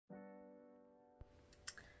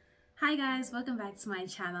Hi guys, welcome back to my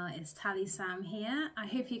channel. It's Tally Sam here. I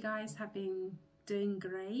hope you guys have been doing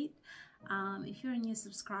great. If you're a new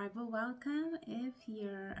subscriber, welcome. If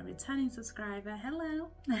you're a returning subscriber, hello.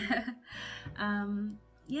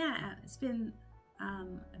 Yeah, it's been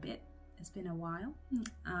it's been a while,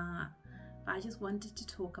 but I just wanted to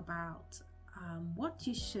talk about what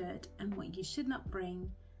you should and what you should not bring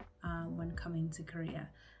when coming to Korea.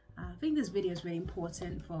 I think this video is really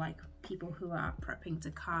important for like people who are prepping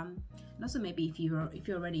to come, and also maybe if you're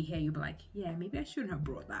already here, you'll be like, yeah, maybe I shouldn't have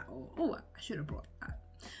brought that, or oh, I should have brought that.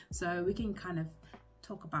 So we can kind of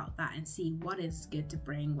talk about that and see what is good to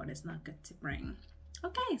bring, what is not good to bring.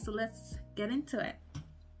 Okay, so let's get into it.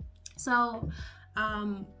 So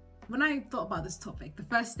when I thought about this topic, the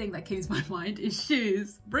first thing that came to my mind is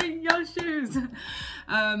shoes. Bring your shoes.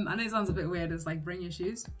 I know it sounds a bit weird, it's like bring your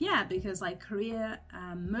shoes. Yeah, because like Korea,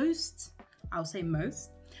 most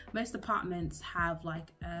apartments have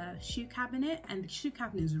like a shoe cabinet, and the shoe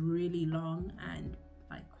cabinet is really long and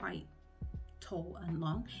like quite tall and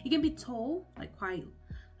long. It can be tall, like quite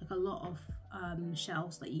like a lot of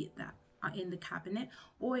shelves that are in the cabinet,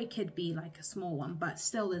 or it could be like a small one, but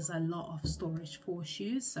still there's a lot of storage for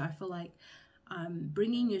shoes. So I feel like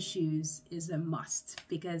bringing your shoes is a must,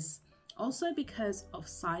 because of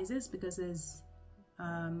sizes, because there's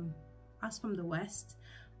us from the West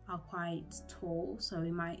are quite tall, so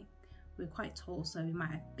we're quite tall, so we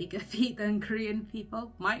might have bigger feet than Korean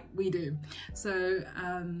people. We do. So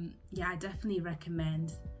yeah, I definitely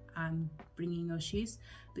recommend bringing your shoes,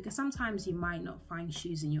 because sometimes you might not find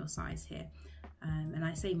shoes in your size here, and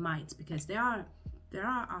I say might because there are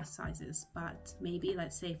our sizes, but maybe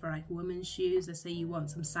let's say for like women's shoes, let's say you want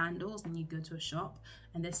some sandals and you go to a shop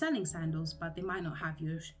and they're selling sandals, but they might not have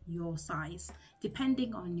your size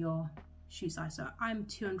depending on your shoe size. So I'm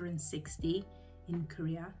 260 in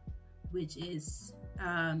Korea, which is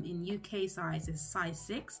in UK size is size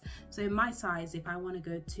 6. So in my size, if I want to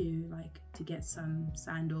go to get some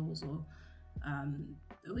sandals or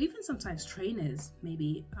even sometimes trainers,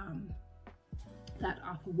 maybe that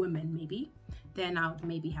are for women, maybe, then I would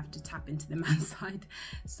maybe have to tap into the man's side.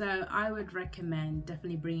 So I would recommend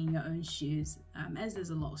definitely bringing your own shoes, as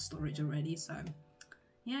there's a lot of storage already. So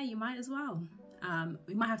yeah, you might as well.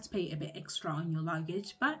 You might have to pay a bit extra on your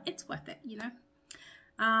luggage, but it's worth it, you know.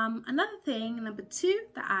 Another thing, number 2,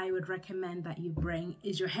 that I would recommend that you bring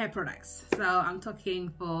is your hair products. So I'm talking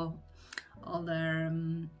for all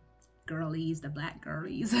the girlies, the black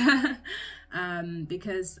girlies,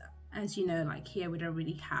 because as you know, like here we don't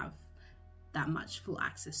really have that much full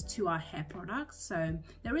access to our hair products. So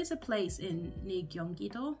there is a place in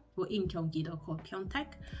Gyeonggi-do, or in Gyeonggi-do, called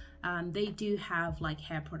Pyeongtaek. They do have like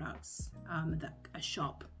hair products, a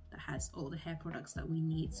shop that has all the hair products that we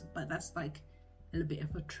need, but that's like a little bit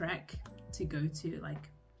of a trek to go to like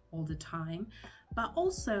all the time. But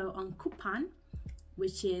also on Coupang,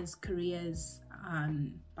 which is Korea's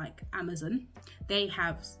like Amazon, they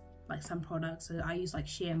have like some products. So I use like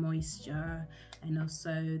Sheer Moisture, and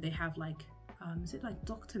also they have like is it like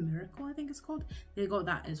Dr. Miracle, I think it's called? They got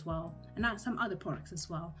that as well, and some other products as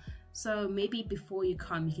well. So maybe before you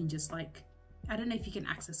come, you can just like, I don't know if you can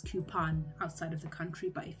access Coupang outside of the country,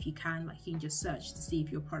 but if you can, like, you can just search to see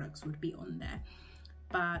if your products would be on there.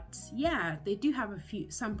 But yeah, they do have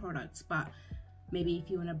some products, but maybe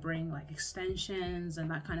if you want to bring like extensions and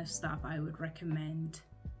that kind of stuff, I would recommend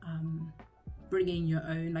bringing your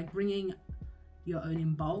own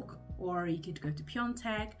in bulk, or you could go to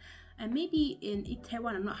Pyeongtaek. And maybe in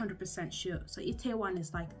Itaewon, I'm not 100% sure. So Itaewon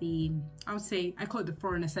is like I would say, I call it the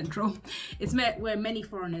foreigner central. It's where many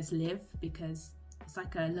foreigners live, because it's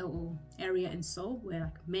like a little area in Seoul where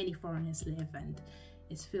like many foreigners live, and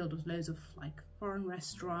it's filled with loads of like foreign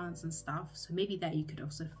restaurants and stuff. So maybe there you could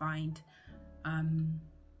also find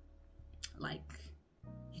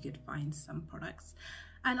you could find some products,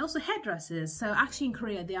 and also hairdressers. So actually in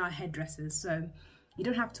Korea there are hairdressers, so you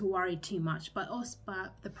don't have to worry too much, but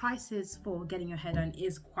the prices for getting your hair done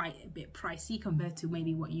is quite a bit pricey compared to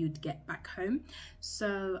maybe what you'd get back home.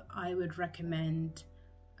 So I would recommend,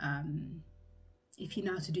 if you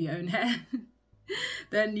know how to do your own hair,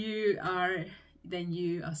 then you are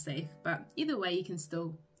safe. But either way, you can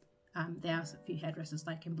still, there are a few hairdressers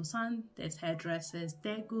like in Busan, there's hairdressers,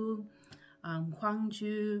 Daegu,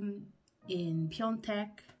 Gwangju, in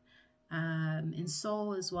Pyeongtaek, in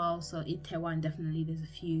Seoul as well. So Itaewon, definitely there's a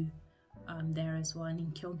few there as well, and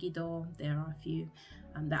in Gyeonggi-do there are a few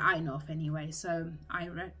that I know of anyway. So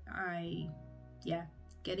yeah,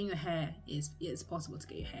 getting your hair it's possible to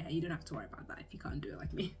get your hair. You don't have to worry about that if you can't do it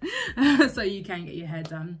like me. So you can get your hair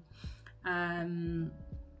done.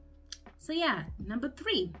 So yeah, number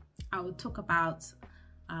 3, I would talk about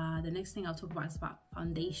The next thing I'll talk about is about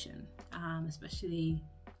foundation, especially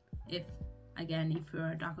if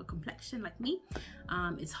you're a darker complexion like me.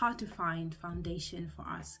 It's hard to find foundation for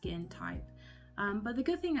our skin type. But the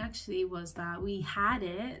good thing actually was that we had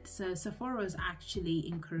it. So Sephora was actually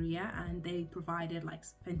in Korea and they provided like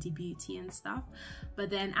Fenty Beauty and stuff. But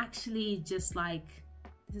then actually just like,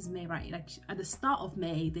 this is May, right? Like at the start of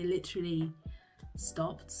May, they literally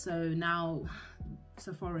stopped. So now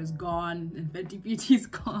Sephora is gone and Fenty Beauty is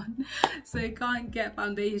gone. So you can't get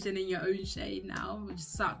foundation in your own shade now, which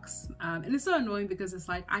sucks. And it's so annoying because it's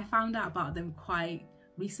like, I found out about them quite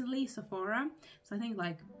recently, Sephora. So I think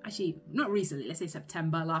like, actually not recently, let's say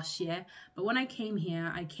September last year. But when I came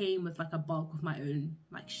here, I came with like a bulk of my own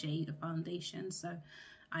like shade of foundation. So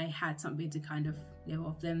I had something to kind of live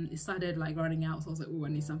off. Then it started like running out, so I was like, oh, I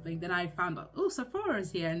need something. Then I found out, oh, Sephora's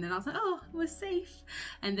here, and then I was like, oh, we're safe.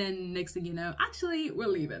 And then next thing you know, actually we're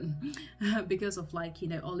leaving because of like, you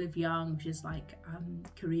know, Olive Young, which is like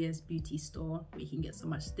Korea's beauty store where you can get so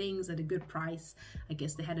much things at a good price. I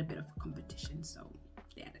guess they had a bit of a competition, so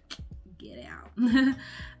they had to get it out.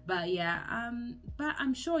 But yeah, but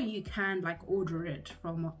I'm sure you can like order it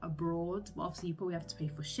from abroad, but obviously you probably have to pay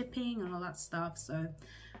for shipping and all that stuff. So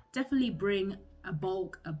definitely bring a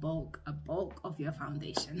bulk of your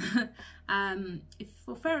foundation. If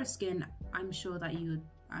for fairer skin, I'm sure that you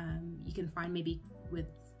can find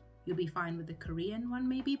you'll be fine with the Korean one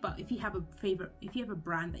maybe. But if you have a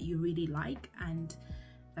brand that you really like and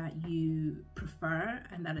that you prefer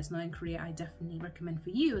and that is not in Korea, I definitely recommend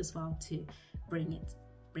for you as well to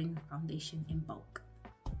bring foundation in bulk.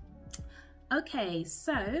 Okay,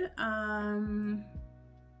 so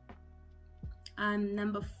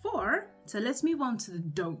number 4, so let's move on to the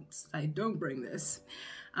don'ts. I don't bring this.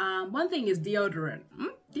 One thing is deodorant.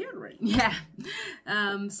 Deodorant, yeah.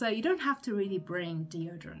 So you don't have to really bring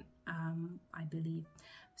deodorant, I believe.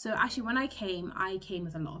 So actually when I came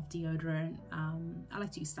with a lot of deodorant. I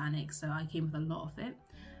like to use Sanex, so I came with a lot of it.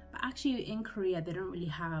 But actually in Korea, they don't really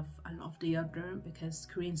have a lot of deodorant because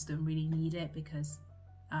Koreans don't really need it because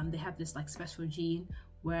they have this like special gene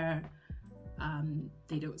where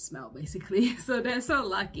they don't smell basically. So they're so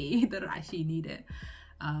lucky they don't actually need it.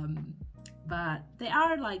 But there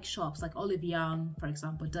are like shops like Olive Young, for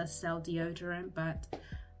example, does sell deodorant, but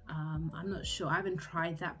I'm not sure. I haven't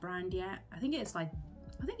tried that brand yet. I think it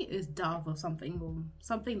is Dove or something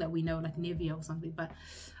that we know, like Nivea or something, but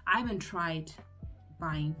I haven't tried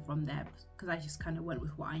buying from there because I just kind of went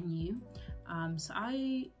with what I knew. So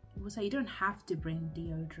I would say you don't have to bring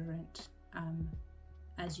deodorant,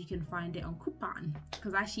 as you can find it on Coupon.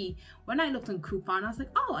 Because actually when I looked on Coupon, I was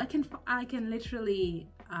like, oh, I can literally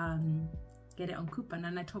get it on Coupon.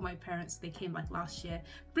 And I told my parents, they came like last year,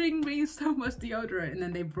 bring me so much deodorant, and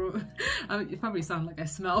then they brought it probably sounds like I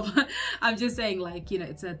smell, but I'm just saying, like, you know,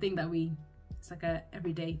 it's a thing that it's like a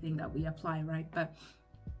everyday thing that we apply, right? But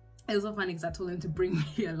it was so funny because I told them to bring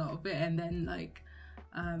me a lot of it, and then like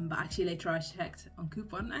but actually later I checked on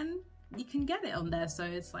Coupon and you can get it on there, so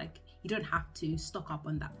it's like you don't have to stock up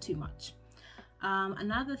on that too much.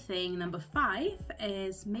 Another thing, number 5,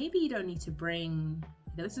 is maybe you don't need to bring,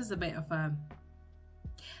 this is a bit of a,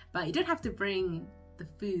 but you don't have to bring the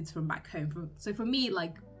foods from back home. So for me,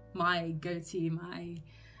 like my go-to,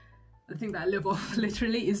 the thing that I live off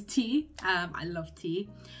literally is tea. I love tea.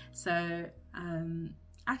 So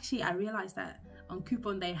actually I realized that on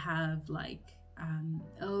Coupon they have like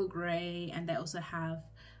Earl Grey, and they also have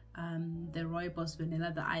the Rooibos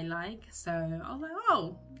vanilla that I like. So I was like,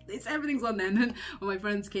 oh, everything's on there. And then when my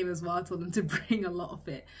friends came as well, I told them to bring a lot of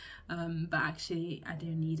it, but actually I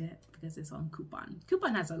don't need it because it's on Coupon.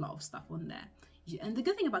 Coupon has a lot of stuff on there, and the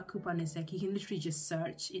good thing about Coupon is like you can literally just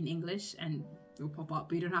search in English and it'll pop up,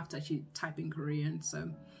 but you don't have to actually type in Korean. So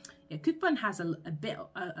yeah, Coupon has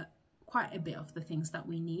quite a bit of the things that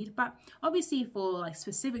we need. But obviously for like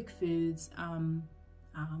specific foods,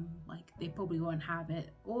 like they probably won't have it,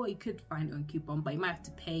 or you could find it on Coupon, but you might have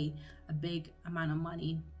to pay a big amount of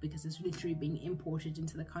money because it's literally being imported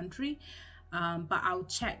into the country. But I'll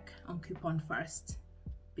check on Coupon first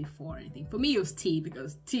before anything. For me it was tea,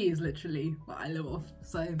 because tea is literally what I live off,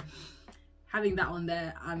 so having that on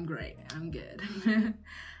there, I'm great, I'm good.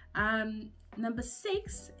 Number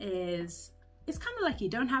 6 is, it's kind of like you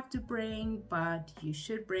don't have to bring, but you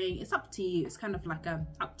should bring. It's up to you. It's kind of like a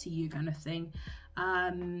up to you kind of thing.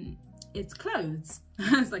 It's clothes.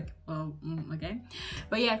 It's like, well, okay.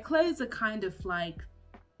 But yeah, clothes are kind of like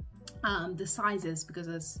the sizes, because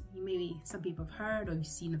as maybe some people have heard or you've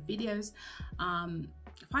seen the videos,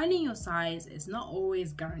 finding your size is not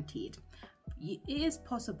always guaranteed. It is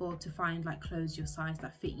possible to find like clothes your size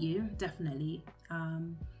that fit you, definitely.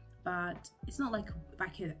 but it's not like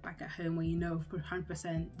back at home where you know for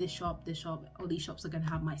 100% this shop, all these shops are gonna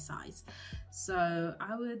have my size. So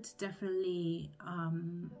I would definitely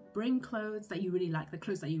bring clothes that you really like, the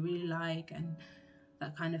clothes that you really like, and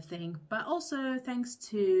that kind of thing. But also thanks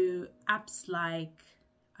to apps like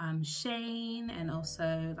Shein and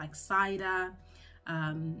also like Cider,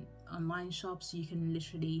 online shops, you can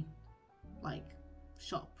literally like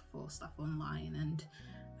shop for stuff online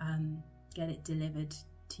and get it delivered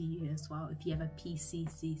to you as well. If you have a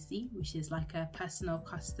PCCC, which is like a personal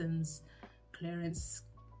customs clearance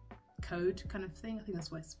code kind of thing, I think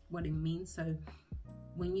that's what it means. So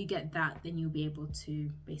when you get that, then you'll be able to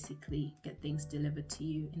basically get things delivered to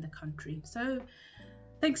you in the country. So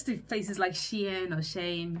thanks to places like Shein or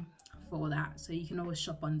Shein for that. So you can always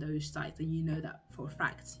shop on those sites and you know that for a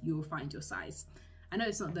fact you will find your size. I know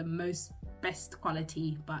it's not the best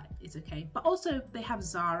quality, but it's okay. But also they have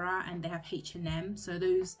Zara and they have H&M, so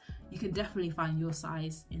those you can definitely find your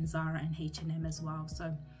size in Zara and H&M as well.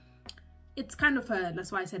 So it's kind of that's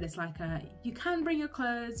why I said it's like you can bring your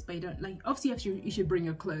clothes, but you don't, like, obviously you should bring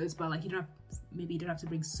your clothes, but like you don't have, maybe you don't have to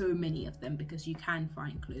bring so many of them, because you can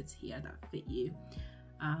find clothes here that fit you.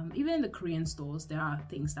 Even in the Korean stores, there are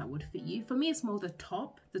things that would fit you. For me, it's more the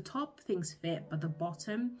top things fit, but the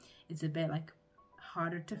bottom is a bit like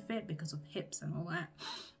harder to fit because of hips and all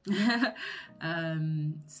that.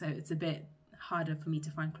 So it's a bit harder for me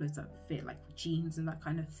to find clothes that fit, like jeans and that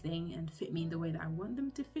kind of thing, and fit me in the way that I want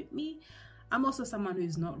them to fit me. I'm also someone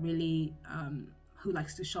who's not really who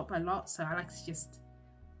likes to shop a lot, so I like to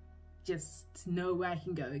just know where I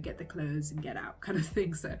can go and get the clothes and get out kind of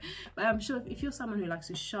thing. So but I'm sure if you're someone who likes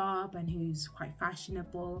to shop and who's quite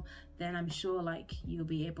fashionable, then I'm sure like you'll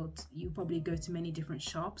probably go to many different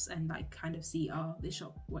shops and like kind of see, oh, this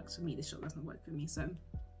shop works for me, this shop doesn't work for me. So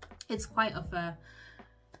it's quite of a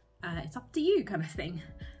it's up to you kind of thing.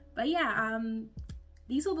 But yeah,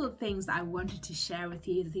 these are the things that I wanted to share with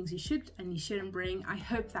you, the things you should and you shouldn't bring. I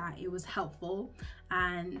hope that it was helpful,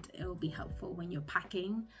 and it will be helpful when you're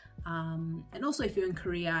packing. And also if you're in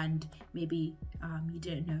Korea and maybe you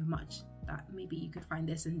don't know much, that maybe you could find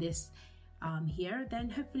this and this here, then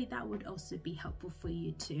hopefully that would also be helpful for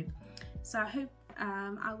you too. So I hope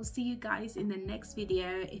I will see you guys in the next video.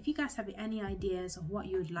 If you guys have any ideas of what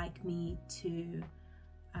you would like me to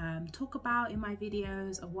talk about in my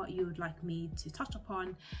videos, or what you would like me to touch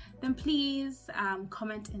upon, then please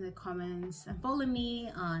comment in the comments, and follow me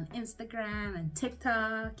on Instagram and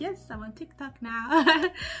TikTok. Yes, I'm on TikTok now.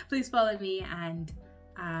 Please follow me and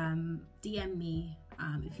DM me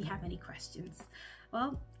if you have any questions.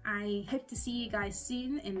 Well, I hope to see you guys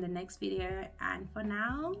soon in the next video, and for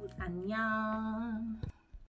now, annyeong.